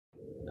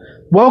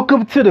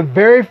Welcome to the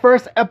very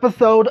first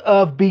episode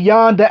of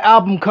Beyond the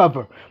Album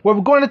Cover, where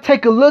we're going to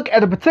take a look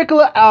at a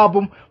particular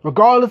album,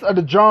 regardless of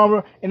the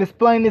genre, and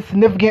explain its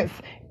significance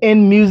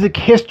in music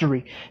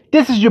history.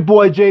 This is your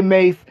boy Jay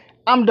Mace.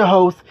 I'm the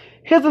host.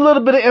 Here's a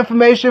little bit of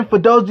information for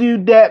those of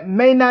you that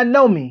may not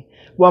know me.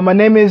 Well, my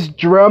name is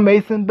Jarrell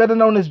Mason, better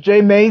known as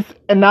Jay Mace,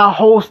 and I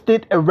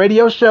hosted a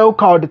radio show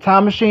called The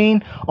Time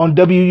Machine on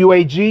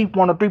WUAG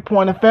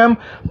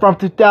 103.FM from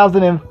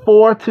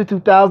 2004 to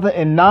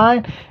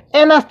 2009.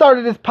 And I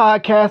started this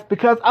podcast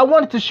because I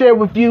wanted to share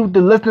with you,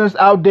 the listeners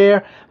out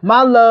there,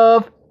 my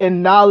love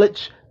and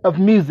knowledge of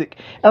music.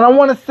 And I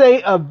want to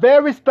say a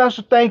very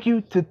special thank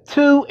you to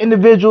two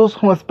individuals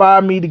who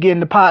inspired me to get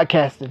into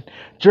podcasting,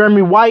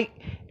 Jeremy White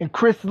and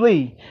Chris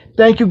Lee.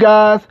 Thank you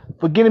guys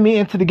for getting me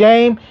into the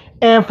game.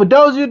 And for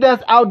those of you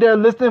that's out there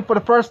listening for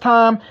the first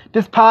time,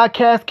 this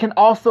podcast can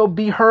also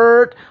be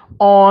heard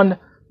on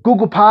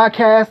Google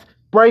Podcasts,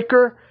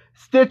 Breaker,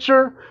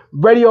 Stitcher,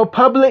 Radio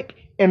Public,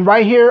 and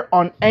right here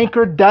on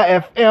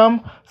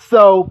Anchor.fm.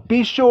 So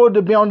be sure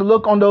to be on the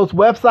look on those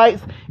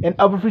websites and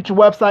other future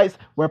websites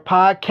where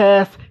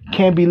podcasts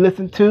can be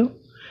listened to.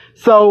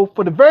 So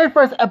for the very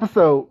first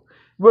episode,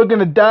 we're going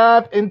to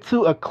dive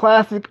into a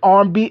classic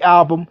R&B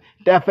album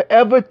that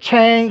forever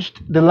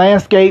changed the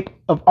landscape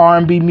of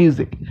R&B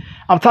music.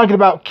 I'm talking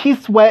about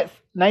Keith Sweat's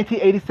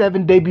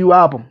 1987 debut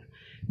album,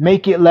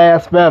 Make It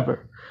Last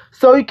Forever.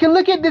 So you can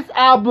look at this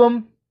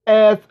album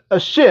as a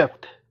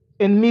shift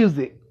in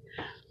music.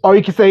 Or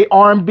you can say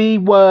R&B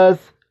was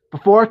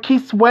before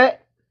Keith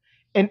Sweat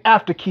and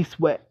after Keith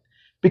Sweat.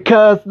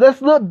 Because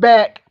let's look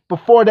back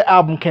before the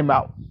album came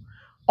out.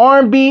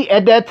 R&B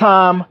at that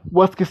time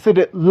was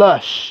considered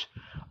lush,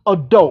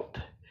 adult,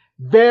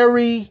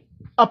 very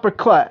upper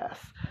class.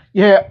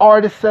 You had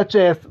artists such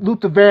as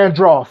Luther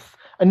Vandross,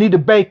 Anita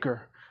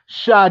Baker,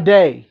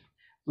 Sade,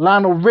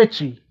 Lionel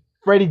Richie,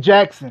 Freddie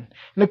Jackson,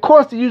 and of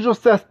course the usual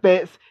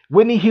suspects,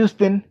 Whitney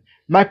Houston,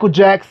 Michael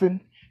Jackson,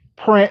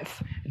 Prince,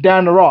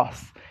 Diana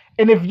Ross.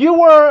 And if you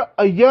were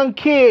a young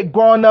kid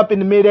growing up in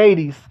the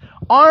mid-'80s,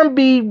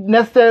 R&B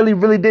necessarily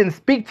really didn't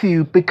speak to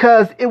you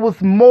because it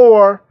was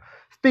more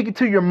speaking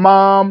to your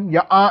mom,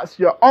 your aunts,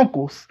 your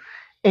uncles.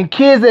 And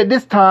kids at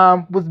this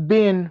time was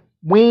being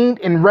weaned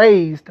and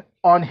raised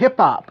on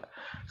hip-hop.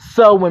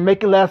 So when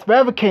Make It Last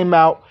Forever came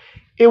out,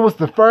 it was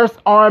the first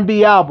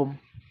R&B album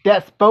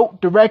that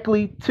spoke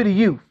directly to the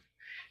youth.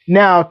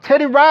 Now,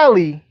 Teddy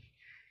Riley,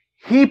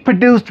 he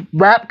produced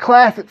rap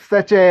classics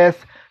such as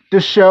The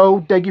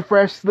Show, Dougie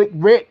Fresh, Slick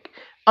Rick,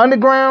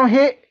 underground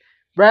hit,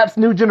 Rap's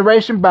New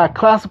Generation by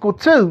Classical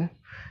 2.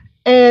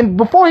 And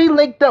before he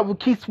linked up with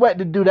Keith Sweat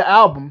to do the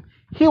album,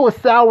 he was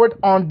soured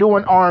on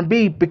doing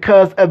R&B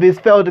because of his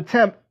failed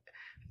attempt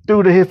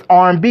through to his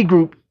R&B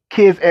group,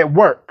 Kids at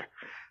Work.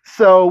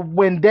 So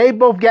when they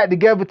both got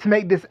together to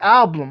make this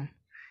album,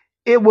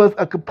 it was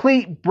a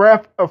complete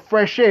breath of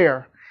fresh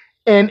air.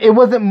 And it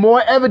wasn't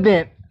more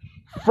evident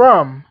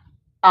from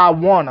I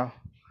Wanna.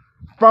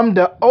 From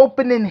the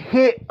opening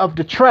hit of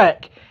the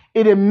track,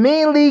 it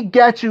immediately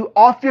got you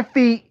off your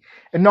feet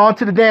and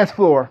onto the dance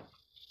floor.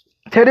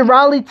 Teddy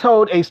Riley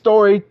told a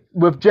story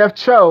with Jeff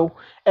Cho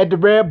at the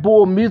Red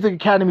Bull Music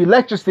Academy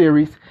lecture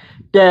series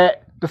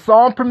that the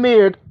song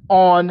premiered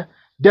on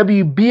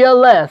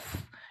WBLS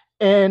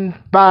and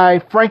by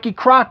Frankie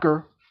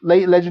Crocker,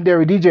 late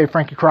legendary DJ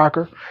Frankie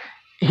Crocker.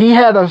 He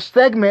had a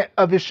segment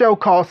of his show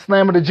called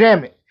Slam It or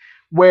Jam It,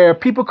 where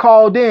people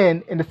called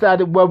in and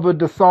decided whether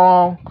the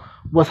song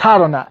was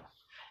hot or not.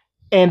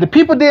 And the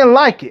people didn't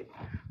like it,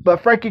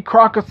 but Frankie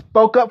Crocker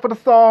spoke up for the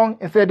song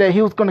and said that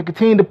he was going to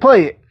continue to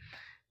play it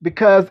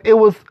because it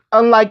was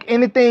unlike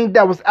anything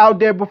that was out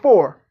there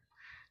before.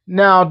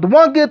 Now, the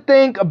one good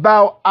thing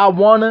about I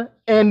Wanna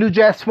and New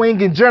Jack Swing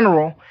in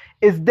general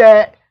is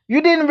that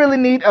you didn't really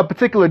need a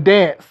particular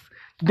dance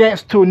to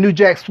dance to a New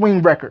Jack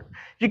Swing record.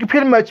 You could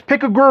pretty much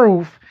pick a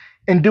groove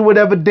and do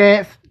whatever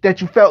dance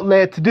that you felt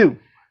led to do.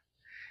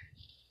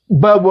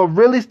 But what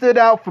really stood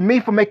out for me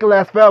for Make It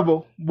Last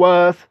Forever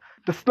was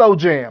the slow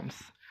jams.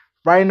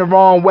 Right in the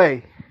Wrong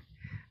Way,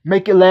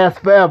 Make It Last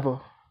Forever.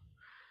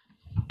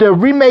 The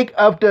remake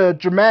of the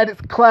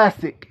Dramatics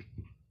classic,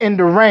 In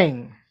the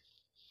Rain,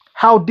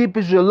 How Deep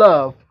Is Your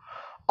Love.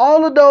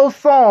 All of those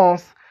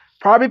songs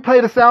probably play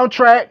the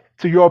soundtrack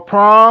to your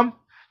prom,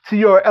 to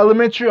your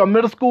elementary or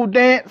middle school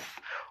dance,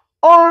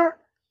 or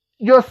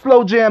your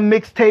slow jam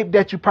mixtape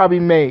that you probably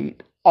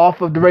made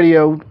off of the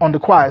radio on the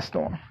Quiet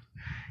Storm.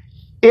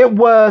 It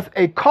was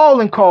a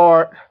calling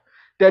card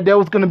that there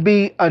was going to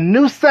be a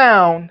new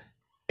sound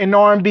in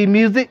R&B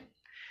music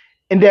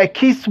and that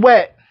Keith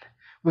Sweat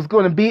was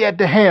going to be at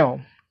the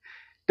helm.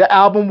 The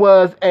album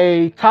was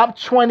a top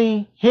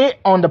 20 hit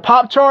on the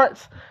pop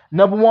charts,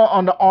 number 1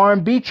 on the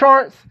R&B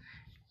charts.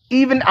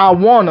 Even I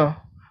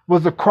Wanna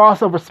was a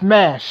crossover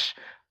smash,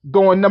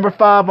 going number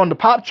 5 on the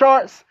pop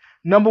charts,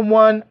 number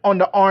 1 on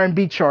the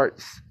R&B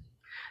charts.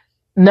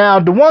 Now,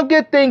 the one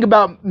good thing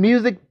about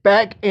music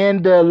back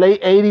in the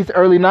late 80s,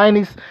 early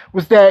 90s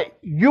was that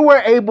you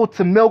were able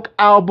to milk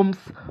albums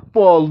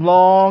for a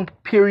long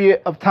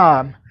period of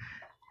time.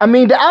 I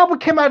mean, the album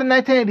came out in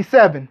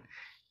 1987,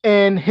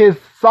 and his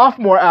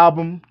sophomore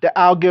album, the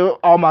I'll Give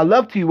All My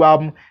Love to You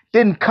album,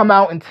 didn't come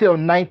out until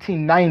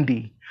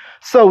 1990.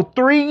 So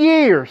 3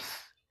 years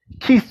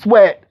Keith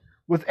Sweat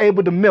was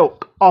able to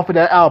milk off of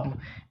that album.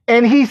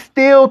 And he's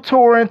still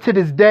touring to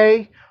this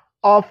day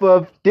off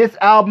of this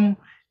album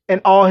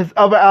and all his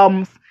other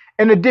albums,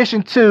 in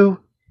addition to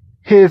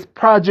his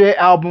project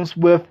albums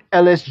with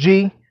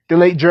LSG, the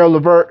late Gerald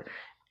Levert,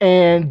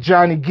 and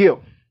Johnny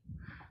Gill.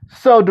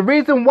 So the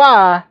reason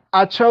why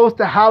I chose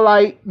to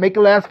highlight Make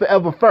It Last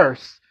Forever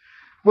first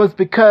was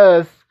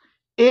because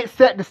it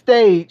set the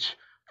stage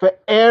for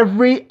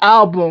every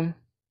album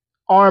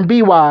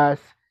R&B wise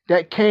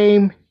that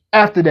came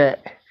after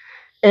that.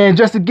 And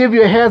just to give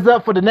you a heads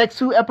up for the next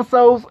 2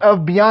 episodes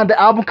of Beyond the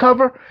Album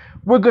Cover,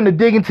 we're going to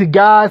dig into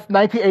Guy's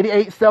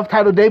 1988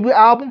 self-titled debut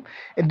album,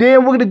 and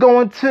then we're going to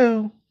go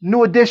into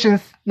New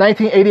Edition's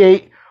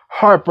 1988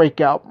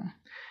 Heartbreak album.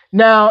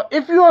 Now,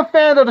 if you're a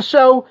fan of the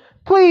show,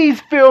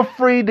 please feel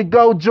free to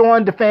go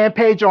join the fan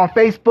page on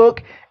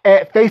Facebook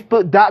at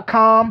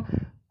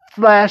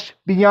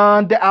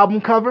facebook.com/Beyond the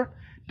Album Cover.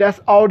 That's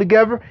all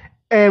together.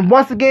 And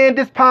once again,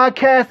 this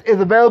podcast is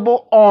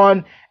available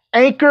on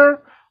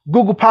Anchor,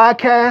 Google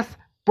Podcasts,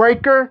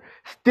 Breaker,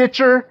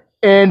 Stitcher,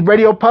 and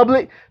Radio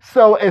Public.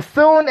 So as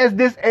soon as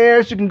this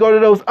airs, you can go to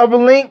those other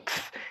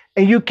links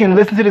and you can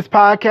listen to this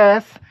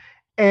podcast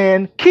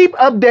and keep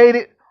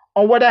updated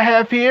on what I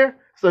have here.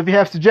 So if you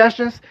have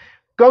suggestions,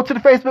 go to the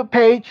Facebook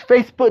page,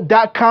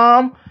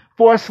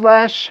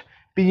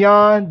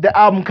 facebook.com/Beyond the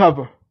Album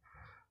Cover.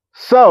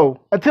 So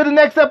until the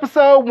next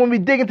episode, when we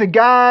dig into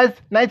Guy's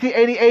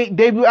 1988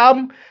 debut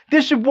album,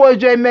 this your boy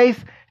Jay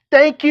Mace.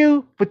 Thank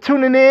you for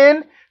tuning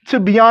in to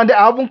Beyond the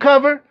Album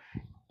Cover,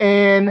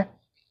 and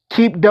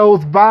keep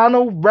those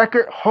vinyl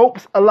record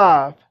hopes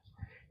alive.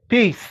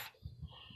 Peace.